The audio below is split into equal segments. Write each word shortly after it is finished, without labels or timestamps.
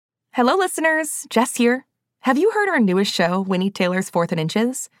Hello, listeners. Jess here. Have you heard our newest show, Winnie Taylor's 4th and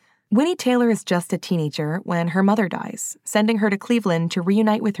Inches? Winnie Taylor is just a teenager when her mother dies, sending her to Cleveland to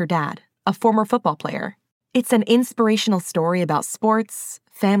reunite with her dad, a former football player. It's an inspirational story about sports,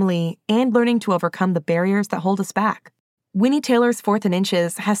 family, and learning to overcome the barriers that hold us back. Winnie Taylor's 4th and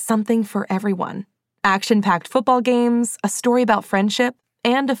Inches has something for everyone. Action-packed football games, a story about friendship,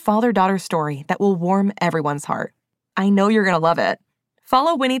 and a father-daughter story that will warm everyone's heart. I know you're going to love it.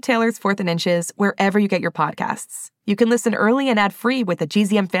 Follow Winnie Taylor's 4th and Inches wherever you get your podcasts. You can listen early and ad-free with a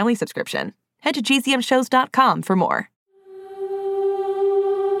GZM family subscription. Head to gzmshows.com for more.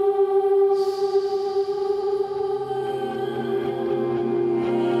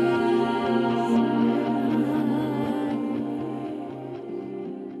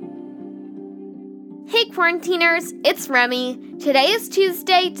 Hey quarantiners, it's Remy. Today is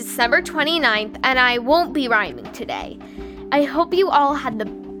Tuesday, December 29th, and I won't be rhyming today. I hope you all had the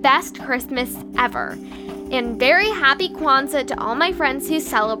best Christmas ever, and very happy Kwanzaa to all my friends who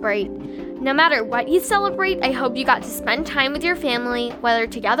celebrate. No matter what you celebrate, I hope you got to spend time with your family, whether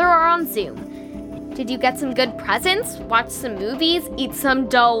together or on Zoom. Did you get some good presents, watch some movies, eat some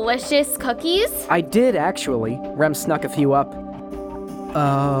delicious cookies? I did, actually. Rem snuck a few up.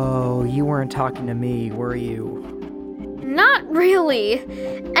 Oh, you weren't talking to me, were you? Not really.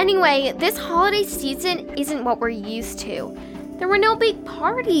 Anyway, this holiday season isn't what we're used to. There were no big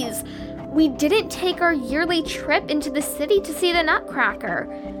parties. We didn't take our yearly trip into the city to see the Nutcracker.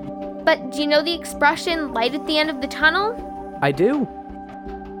 But do you know the expression, light at the end of the tunnel? I do.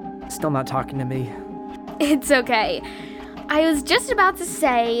 Still not talking to me. It's okay. I was just about to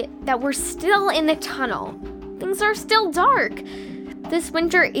say that we're still in the tunnel. Things are still dark. This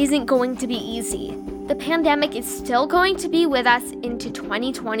winter isn't going to be easy. The pandemic is still going to be with us into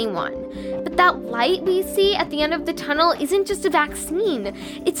 2021. But that light we see at the end of the tunnel isn't just a vaccine,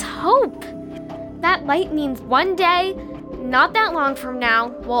 it's hope. That light means one day, not that long from now,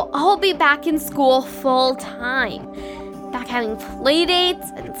 we'll all be back in school full time. Back having play dates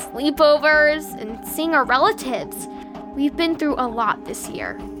and sleepovers and seeing our relatives. We've been through a lot this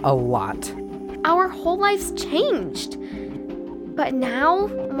year. A lot. Our whole lives changed. But now,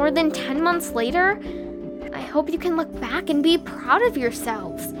 more than 10 months later, I hope you can look back and be proud of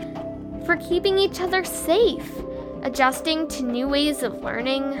yourselves for keeping each other safe, adjusting to new ways of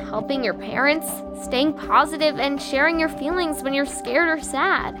learning, helping your parents, staying positive, and sharing your feelings when you're scared or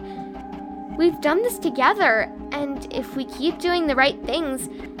sad. We've done this together, and if we keep doing the right things,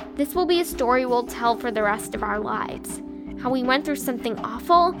 this will be a story we'll tell for the rest of our lives. How we went through something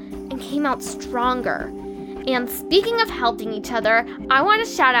awful and came out stronger. And speaking of helping each other, I want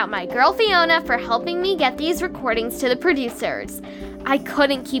to shout out my girl Fiona for helping me get these recordings to the producers. I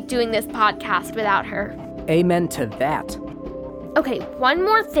couldn't keep doing this podcast without her. Amen to that. Okay, one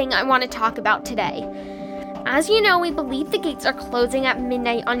more thing I want to talk about today. As you know, we believe the gates are closing at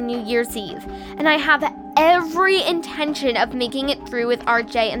midnight on New Year's Eve, and I have every intention of making it through with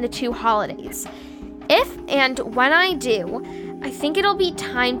RJ and the 2 holidays. If and when I do, I think it'll be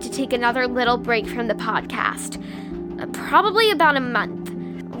time to take another little break from the podcast. Probably about a month.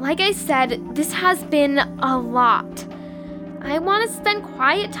 Like I said, this has been a lot. I want to spend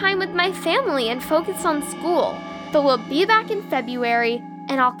quiet time with my family and focus on school. But we'll be back in February,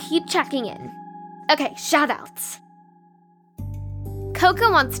 and I'll keep checking in. Okay, shoutouts.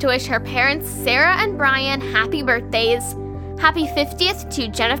 Coco wants to wish her parents, Sarah and Brian, happy birthdays. Happy 50th to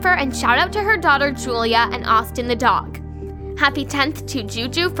Jennifer, and shout out to her daughter Julia and Austin the dog. Happy 10th to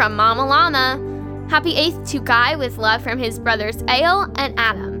Juju from Mama Llama. Happy 8th to Guy with love from his brothers Ale and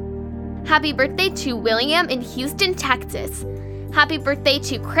Adam. Happy birthday to William in Houston, Texas. Happy birthday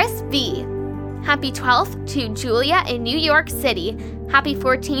to Chris V. Happy 12th to Julia in New York City. Happy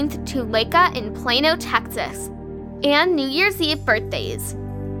 14th to Leica in Plano, Texas. And New Year's Eve birthdays.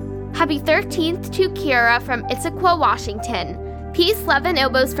 Happy 13th to Kira from Issaquah, Washington. Peace, love, and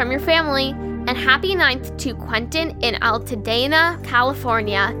elbows from your family. And happy 9th to Quentin in Altadena,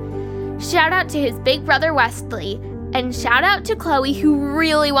 California. Shout out to his big brother Wesley. And shout out to Chloe, who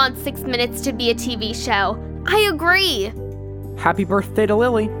really wants 6 Minutes to be a TV show. I agree. Happy birthday to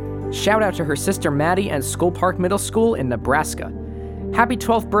Lily. Shout out to her sister Maddie and School Park Middle School in Nebraska. Happy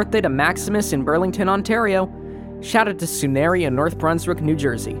 12th birthday to Maximus in Burlington, Ontario. Shout out to Suneri in North Brunswick, New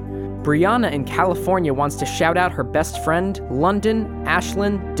Jersey. Brianna in California wants to shout out her best friend, London,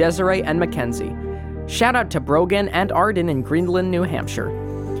 Ashlyn, Desiree, and Mackenzie. Shout out to Brogan and Arden in Greenland, New Hampshire.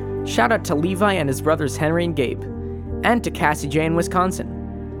 Shout out to Levi and his brothers Henry and Gabe. And to Cassie J in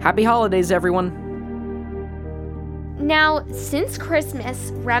Wisconsin. Happy holidays, everyone. Now, since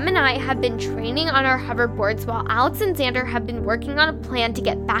Christmas, Rem and I have been training on our hoverboards while Alex and Xander have been working on a plan to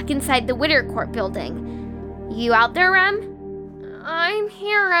get back inside the Witter Court building. You out there, Rem? I'm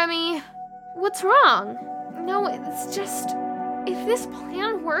here, Remy. What's wrong? No, it's just, if this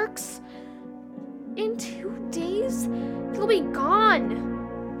plan works, in 2 days, you'll be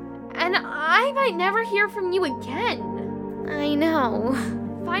gone. And I might never hear from you again. I know.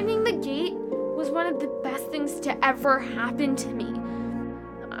 Finding the gate was one of the best things to ever happen to me.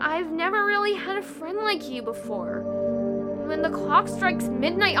 I've never really had a friend like you before. When the clock strikes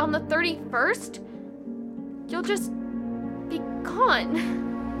midnight on the 31st, you'll just be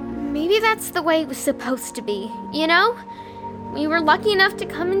gone. Maybe that's the way it was supposed to be, you know? We were lucky enough to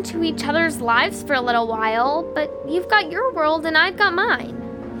come into each other's lives for a little while, but you've got your world and I've got mine.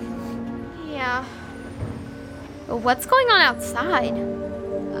 Yeah. But what's going on outside?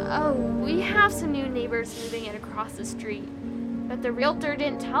 Oh, we have some new neighbors moving in across the street, but the realtor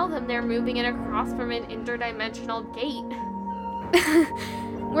didn't tell them they're moving in across from an interdimensional gate.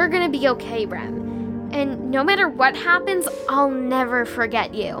 We're gonna be okay, Rem. And no matter what happens, I'll never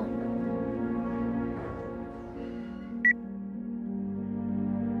forget you.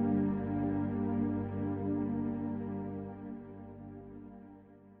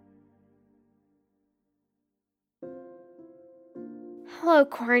 Hello,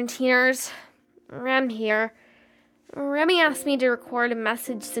 quarantiners. Rem here. Remy asked me to record a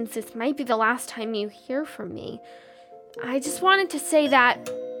message since this might be the last time you hear from me. I just wanted to say that...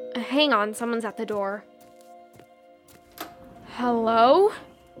 hang on, someone's at the door. Hello?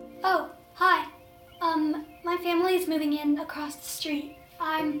 Oh, hi. My family is moving in across the street.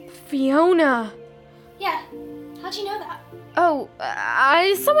 Fiona! Yeah. How'd you know that? Oh,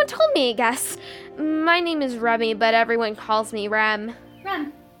 someone told me, I guess. My name is Remy, but everyone calls me Rem.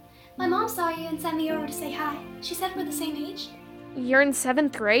 Rem, my mom saw you and sent me over to say hi. She said we're the same age. You're in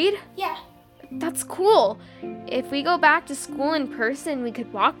 7th grade? Yeah. That's cool. If we go back to school in person, we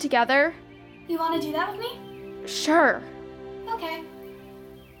could walk together. You want to do that with me? Sure. Okay.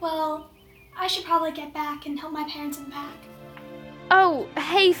 Well, I should probably get back and help my parents unpack. Oh,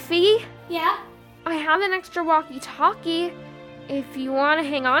 hey, Fee. Yeah? I have an extra walkie-talkie. If you want to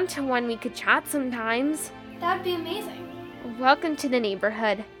hang on to one, we could chat sometimes. That would be amazing. Welcome to the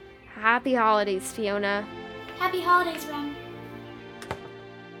neighborhood. Happy holidays, Fiona. Happy holidays, Rem.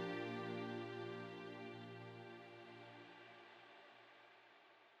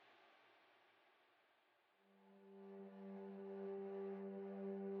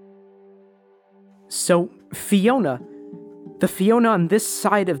 So, Fiona, the Fiona on this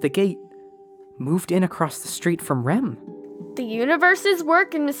side of the gate, moved in across the street from Rem. The universes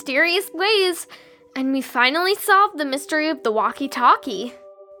work in mysterious ways, and we finally solved the mystery of the walkie-talkie.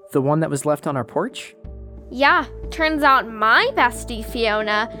 The one that was left on our porch? Yeah, turns out my bestie,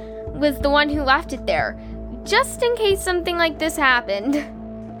 Fiona, was the one who left it there, just in case something like this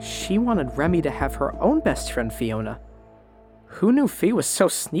happened. She wanted Remy to have her own best friend, Fiona. Who knew Fee was so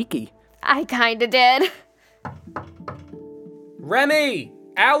sneaky? I kinda did. Remy!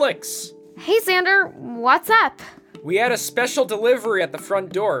 Alex! Hey, Xander, what's up? We had a special delivery at the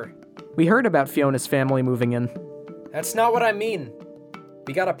front door. We heard about Fiona's family moving in. That's not what I mean.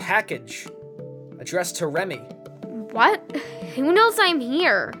 We got a package addressed to Remy. What? Who knows I'm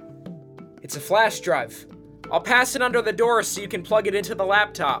here? It's a flash drive. I'll pass it under the door so you can plug it into the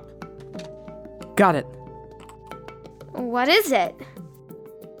laptop. Got it. What is it?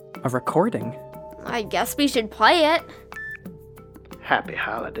 A recording. I guess we should play it. Happy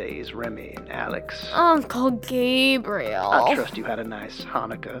holidays, Remy and Alex. Uncle Gabriel. I trust you had a nice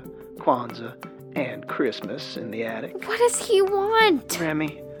Hanukkah, Kwanzaa, and Christmas in the attic. What does he want?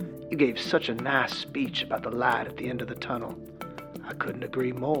 Remy, you gave such a nice speech about the light at the end of the tunnel. I couldn't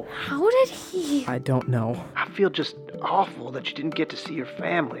agree more. How did he... I don't know. I feel just awful that you didn't get to see your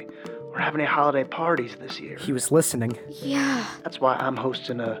family or have any holiday parties this year. He was listening. Yeah. That's why I'm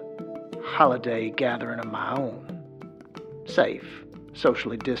hosting a holiday gathering of my own. Safe,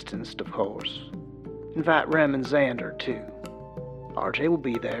 socially distanced, of course. Invite Rem and Xander, too. RJ will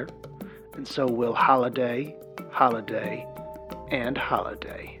be there, and so will Holiday, Holiday, and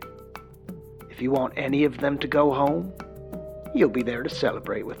Holiday. If you want any of them to go home, you'll be there to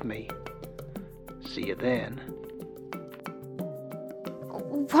celebrate with me. See you then.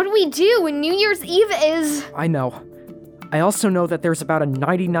 What do we do when New Year's Eve is... I know. I also know that there's about a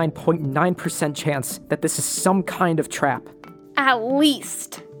 99.9% chance that this is some kind of trap. At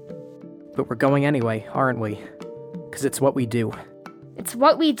least. But we're going anyway, aren't we? Because it's what we do. It's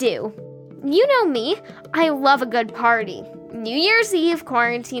what we do. You know me. I love a good party. New Year's Eve,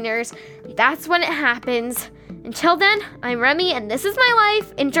 quarantiners. That's when it happens. Until then, I'm Remy, and this is my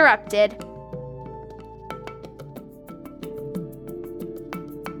life interrupted.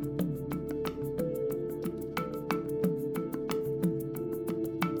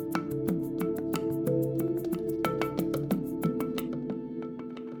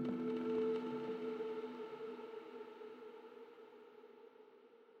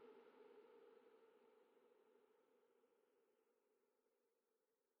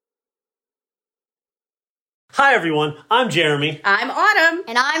 Hi everyone, I'm Jeremy. I'm Autumn.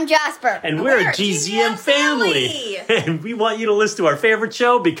 And I'm Jasper. And we're a GZM family. And we want you to listen to our favorite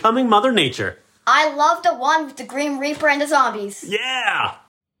show, Becoming Mother Nature. I love the one with the Grim Reaper and the zombies. Yeah!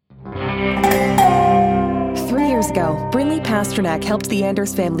 3 years ago, Brinley Pasternak helped the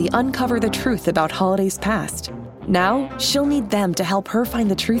Anders family uncover the truth about Holiday's past. Now, she'll need them to help her find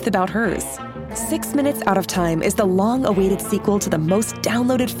the truth about hers. 6 Minutes Out of Time is the long-awaited sequel to the most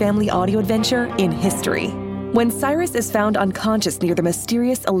downloaded family audio adventure in history. When Cyrus is found unconscious near the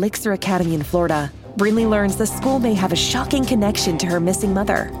mysterious Elixir Academy in Florida, Brinley learns the school may have a shocking connection to her missing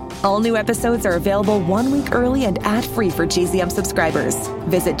mother. All new episodes are available 1 week early and ad-free for GZM subscribers.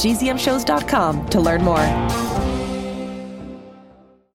 Visit gzmshows.com to learn more.